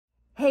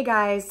Hey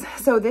guys,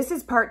 so this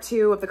is part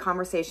 2 of the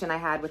conversation I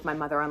had with my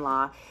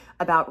mother-in-law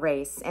about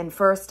race. And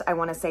first, I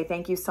want to say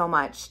thank you so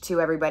much to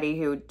everybody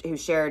who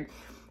shared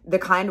the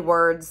kind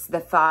words,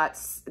 the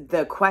thoughts,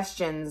 the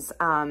questions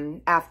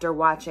after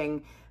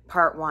watching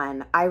part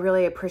 1. I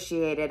really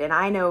appreciate it. And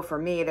I know for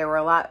me, there were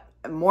a lot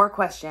more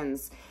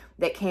questions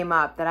that came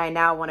up that I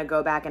now want to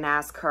go back and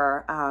ask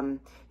her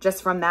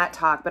just from that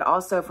talk, but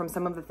also from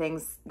some of the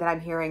things that I'm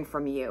hearing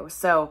from you.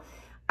 So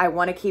I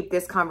want to keep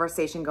this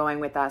conversation going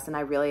with us, and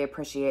I really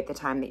appreciate the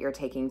time that you're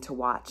taking to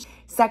watch.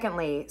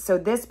 Secondly, so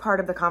this part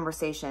of the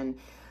conversation,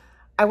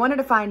 I wanted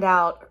to find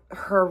out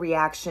her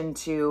reaction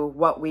to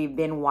what we've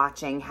been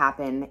watching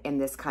happen in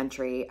this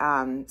country,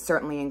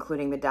 certainly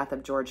including the death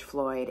of George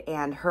Floyd.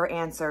 And her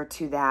answer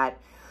to that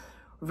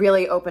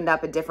really opened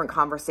up a different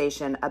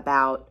conversation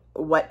about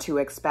what to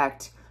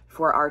expect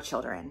for our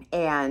children.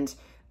 And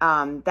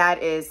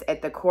that is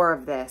at the core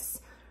of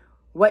this.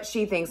 What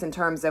she thinks in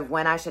terms of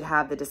when I should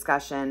have the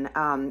discussion,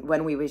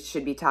 when we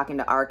should be talking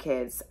to our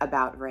kids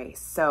about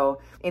race.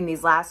 So in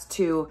these last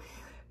 2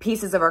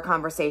 pieces of our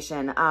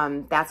conversation,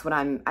 that's what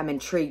I'm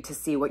intrigued to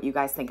see what you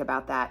guys think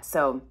about that.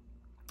 So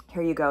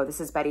here you go.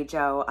 This is Betty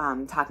Jo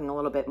talking a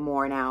little bit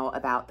more now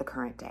about the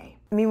current day.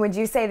 I mean, would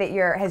you say that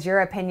has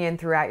your opinion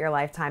throughout your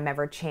lifetime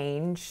ever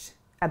changed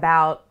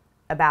about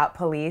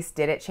police?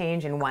 Did it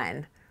change, and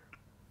when?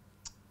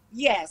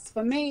 Yes,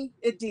 for me,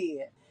 it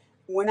did.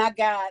 When I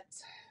got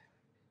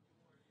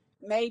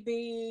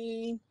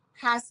maybe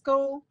high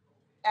school,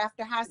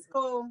 after high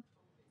school,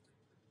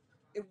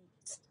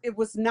 it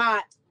was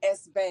not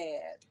as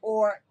bad.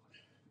 Or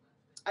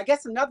I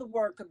guess another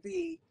word could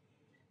be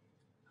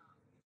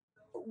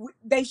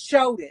they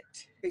showed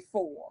it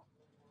before.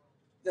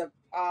 The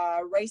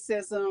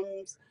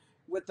racisms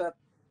with the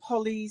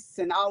police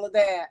and all of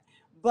that,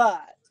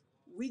 but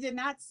we did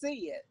not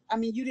see it. I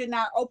mean, you did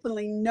not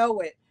openly know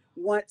it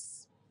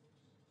once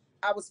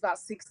I was about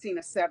 16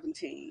 or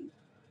 17.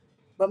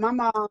 But my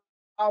mom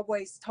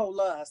always told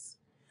us,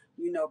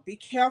 be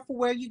careful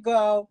where you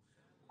go.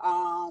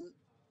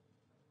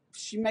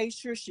 She made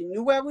sure she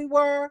knew where we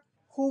were,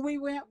 who we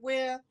went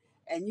with,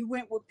 and you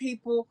went with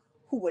people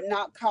who would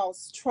not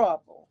cause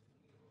trouble,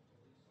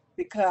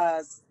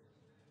 because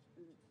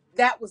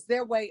that was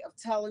their way of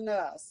telling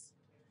us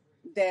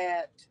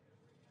that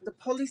the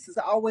police is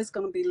always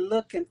going to be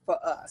looking for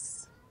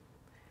us.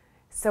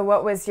 So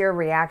what was your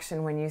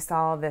reaction when you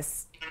saw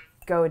this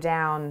go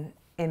down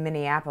in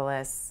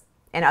Minneapolis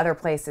and other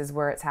places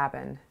where it's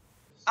happened?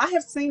 I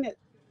have seen it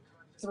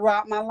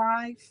throughout my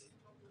life.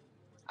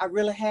 I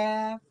really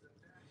have.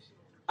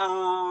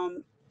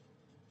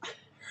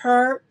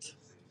 Hurt,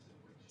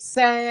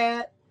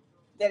 sad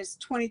that it's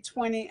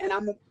 2020 and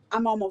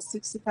I'm almost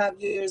 65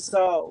 years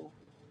old,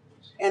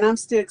 and I'm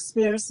still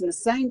experiencing the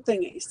same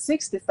thing at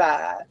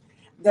 65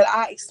 that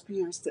I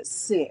experienced at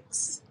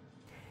 6.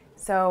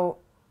 So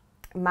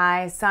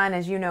my son,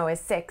 as you know,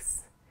 is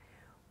 6.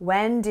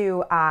 When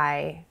do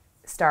I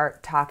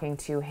start talking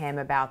to him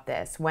about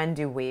this? When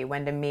do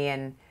me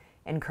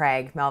and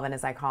Craig, Melvin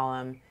as I call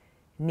him,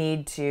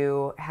 need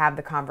to have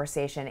the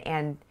conversation?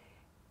 And,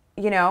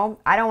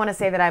 I don't want to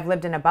say that I've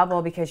lived in a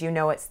bubble, because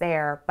it's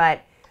there,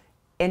 but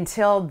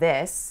until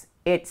this,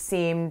 it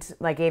seemed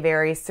like a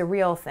very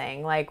surreal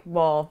thing. Like,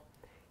 well,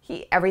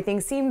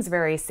 everything seems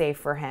very safe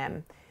for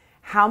him.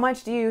 How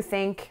much do you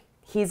think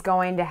he's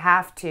going to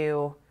have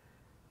to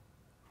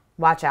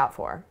watch out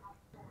for?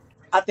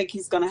 I think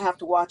he's going to have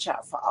to watch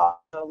out for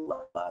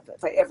all of it,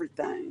 for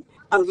everything,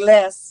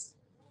 unless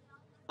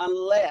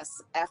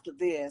after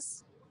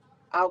this,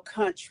 our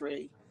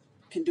country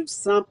can do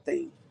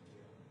something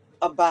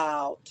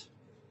about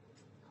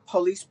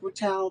police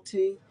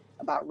brutality,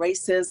 about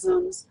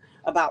racisms,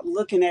 about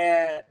looking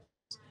at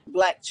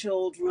Black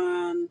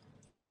children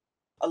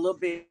a little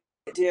bit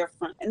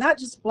different, and not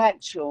just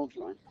Black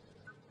children.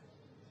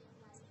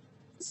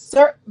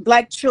 Certain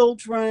Black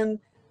children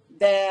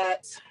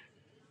that,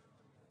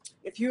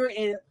 if you're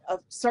in a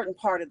certain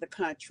part of the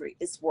country,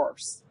 it's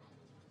worse.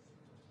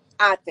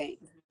 I think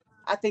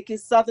in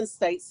southern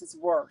states it's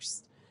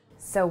worse.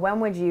 So when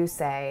would you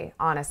say,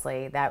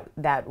 honestly,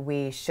 that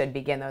we should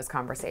begin those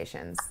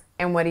conversations?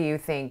 And what do you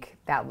think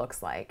that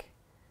looks like?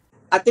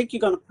 I think you're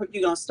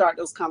gonna start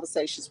those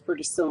conversations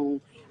pretty soon.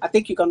 I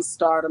think you're gonna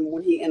start them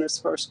when he enters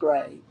first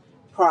grade,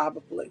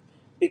 probably,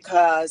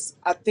 because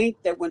I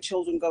think that when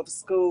children go to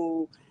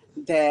school,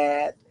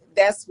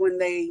 that's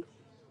when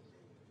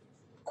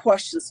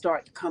questions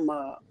start to come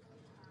up,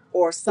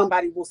 or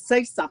somebody will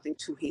say something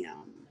to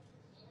him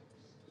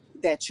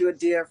that you're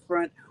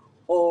different,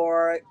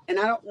 and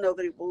I don't know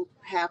that it will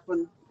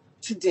happen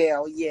to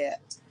Dale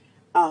yet,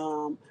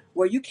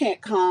 where you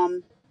can't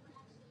come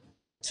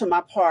to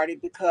my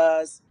party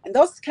and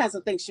those kinds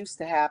of things used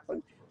to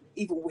happen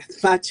even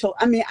with my children.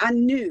 I mean, I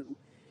knew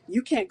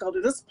you can't go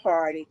to this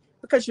party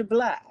because you're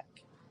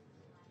Black.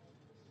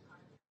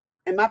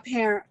 And my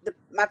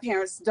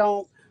parents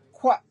don't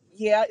quite,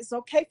 yeah, it's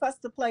okay for us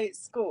to play at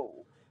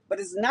school, but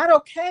it's not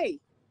okay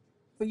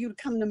for you to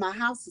come to my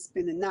house and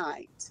spend the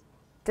night.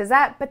 But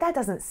that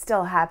doesn't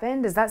still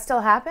happen. Does that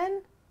still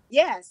happen?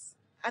 Yes.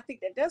 I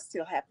think that does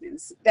still happen.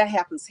 That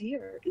happens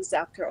here in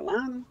South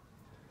Carolina.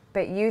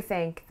 But you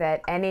think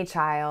that any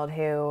child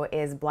who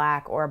is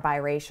Black or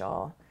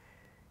biracial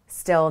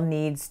still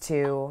needs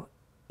to,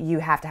 you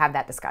have to have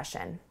that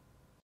discussion.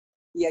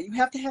 Yeah, you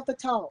have to have the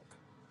talk,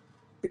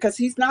 because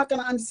he's not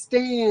going to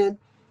understand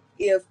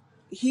if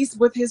he's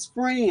with his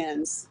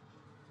friends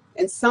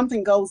and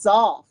something goes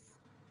off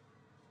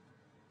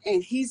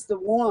and he's the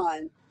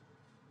one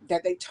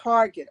that they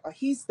target, or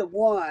he's the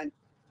one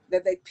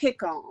that they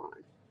pick on.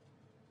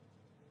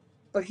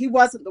 But he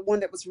wasn't the one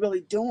that was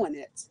really doing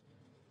it,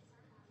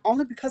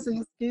 only because of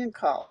his skin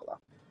color.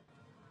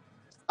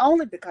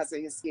 Only because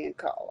of his skin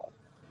color.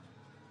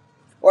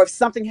 Or if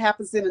something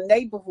happens in a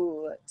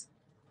neighborhood,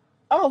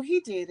 oh, he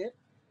did it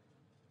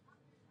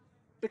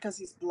because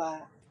he's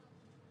Black.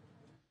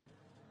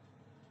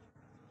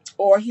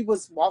 Or he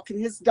was walking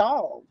his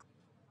dog.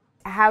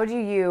 How do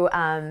you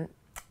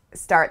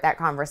start that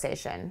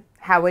conversation?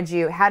 How did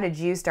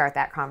you start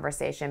that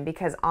conversation?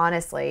 Because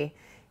honestly,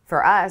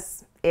 for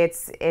us,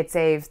 it's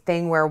a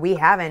thing where we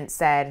haven't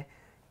said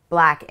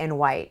Black and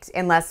white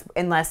unless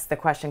the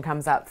question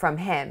comes up from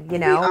him, you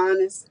know? Be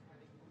honest,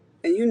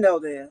 and you know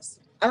this.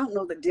 I don't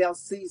know that Dale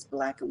sees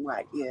Black and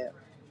white yet.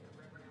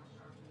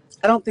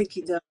 I don't think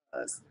he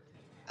does.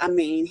 I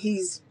mean,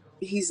 he's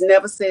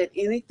never said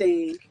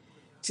anything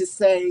to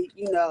say,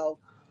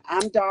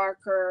 I'm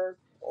darker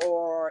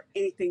or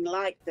anything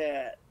like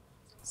that.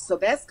 So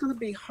that's going to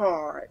be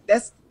hard.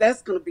 That's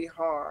going to be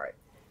hard,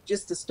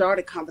 just to start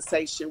a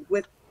conversation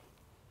with.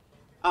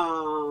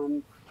 I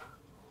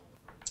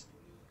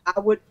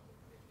would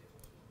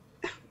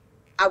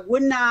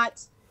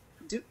not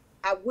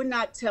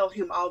tell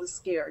him all the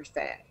scary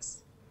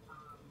facts.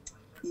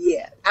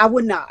 Yeah, I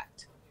would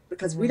not,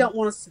 because we don't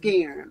want to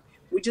scare him.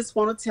 We just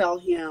want to tell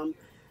him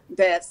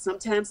that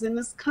sometimes in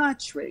this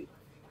country,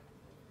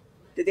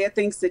 that there are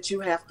things that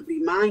you have to be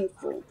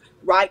mindful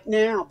right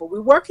now, but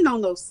we're working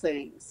on those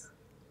things.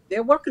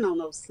 They're working on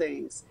those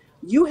things.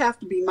 You have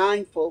to be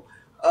mindful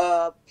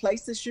of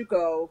places you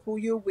go, who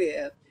you're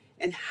with,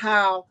 and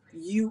how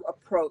you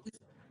approach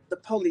the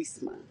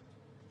policeman.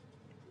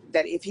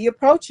 That if he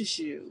approaches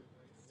you,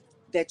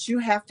 that you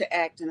have to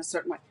act in a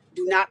certain way.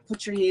 Do not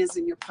put your hands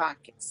in your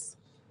pockets.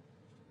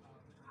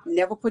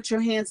 Never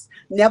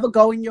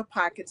go in your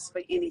pockets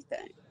for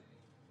anything.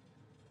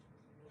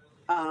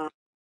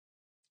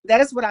 That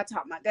is what I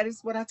taught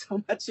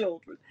my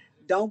children.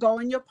 Don't go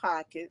in your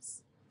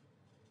pockets.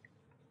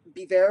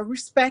 Be very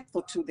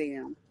respectful to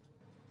them.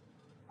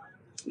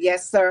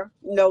 Yes, sir.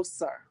 No,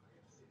 sir.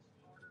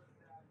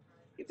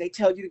 If they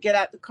tell you to get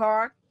out the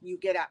car, you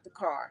get out the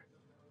car.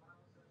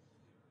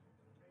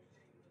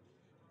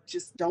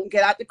 Just don't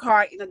get out the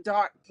car in a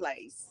dark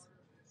place.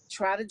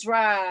 Try to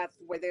drive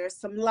where there's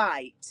some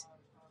light,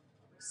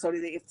 so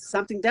that if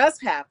something does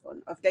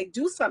happen, or if they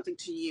do something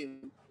to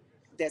you,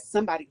 that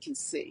somebody can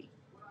see.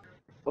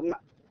 But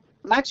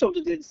my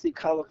children didn't see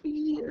color for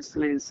years,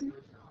 Lindsay.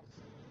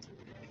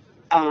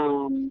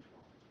 And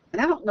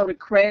I don't know that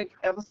Craig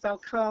ever saw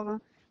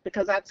color,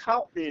 because I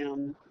taught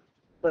them.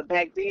 But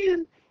back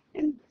then,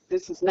 and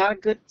this is not a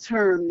good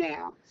term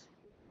now,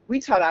 we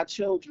taught our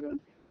children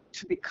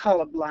to be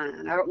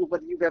colorblind. I don't know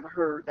whether you've ever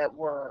heard that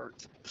word.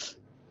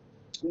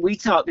 We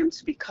taught them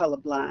to be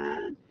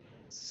colorblind.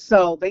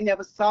 So they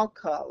never saw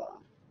color.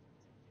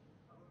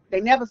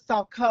 But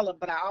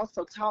I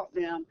also taught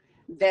them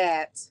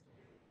that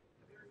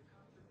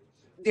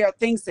there are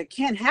things that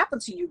can happen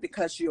to you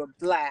because you're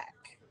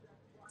Black.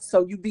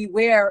 So you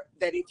beware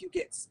that if you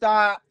get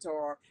stopped,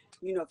 or,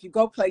 if you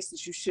go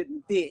places you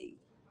shouldn't be,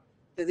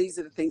 that these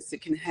are the things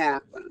that can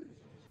happen.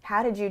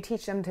 How did you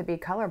teach them to be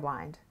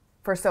colorblind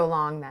for so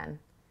long then?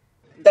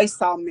 They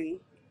saw me,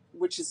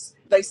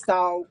 they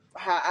saw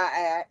how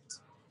I act,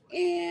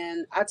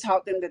 and I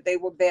taught them that they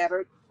were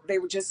better. They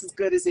were just as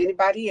good as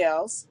anybody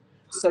else.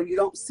 So you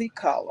don't see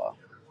color.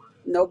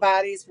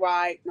 Nobody's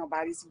white,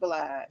 nobody's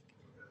Black.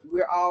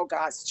 We're all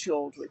God's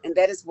children. And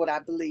that is what I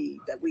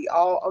believe, that we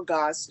all are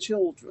God's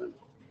children.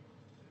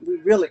 We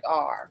really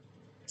are.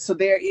 So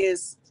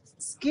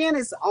skin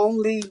is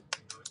only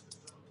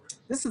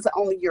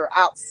your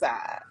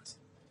outside.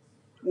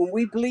 When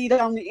we bleed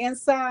on the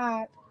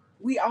inside,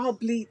 we all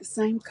bleed the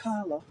same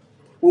color.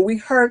 When we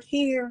hurt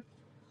here,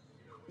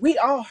 we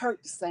all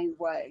hurt the same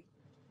way.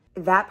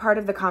 That part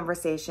of the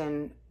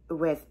conversation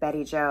with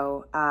Betty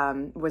Jo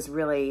was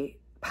really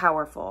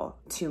powerful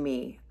to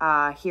me.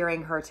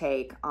 Hearing her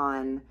take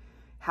on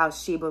how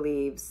she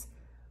believes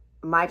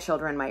my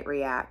children might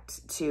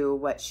react to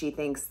what she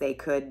thinks they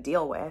could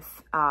deal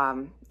with.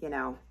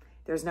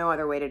 There's no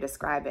other way to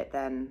describe it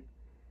than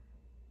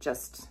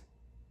just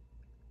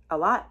a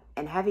lot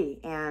and heavy.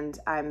 And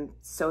I'm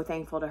so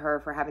thankful to her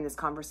for having this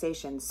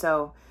conversation.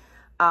 So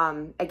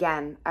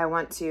again, I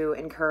want to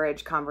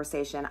encourage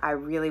conversation. I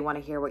really want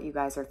to hear what you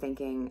guys are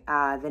thinking.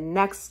 The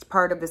next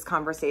part of this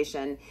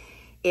conversation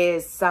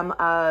is some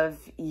of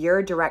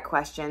your direct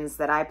questions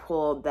that I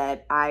pulled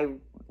that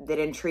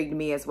intrigued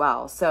me as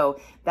well. So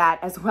that,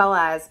 as well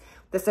as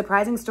the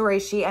surprising story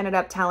she ended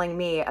up telling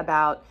me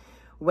about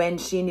when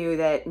she knew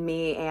that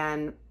me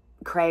and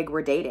Craig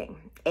were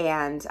dating.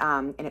 And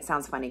it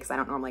sounds funny because I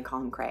don't normally call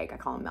him Craig. I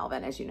call him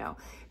Melvin, as you know.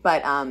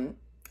 But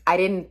I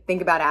didn't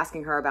think about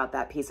asking her about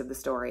that piece of the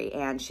story,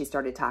 and she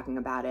started talking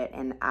about it,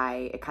 and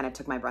it kind of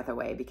took my breath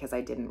away because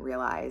I didn't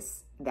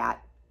realize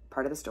that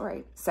part of the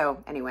story.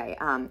 So anyway,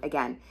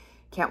 again,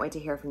 can't wait to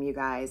hear from you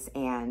guys,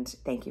 and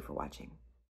thank you for watching.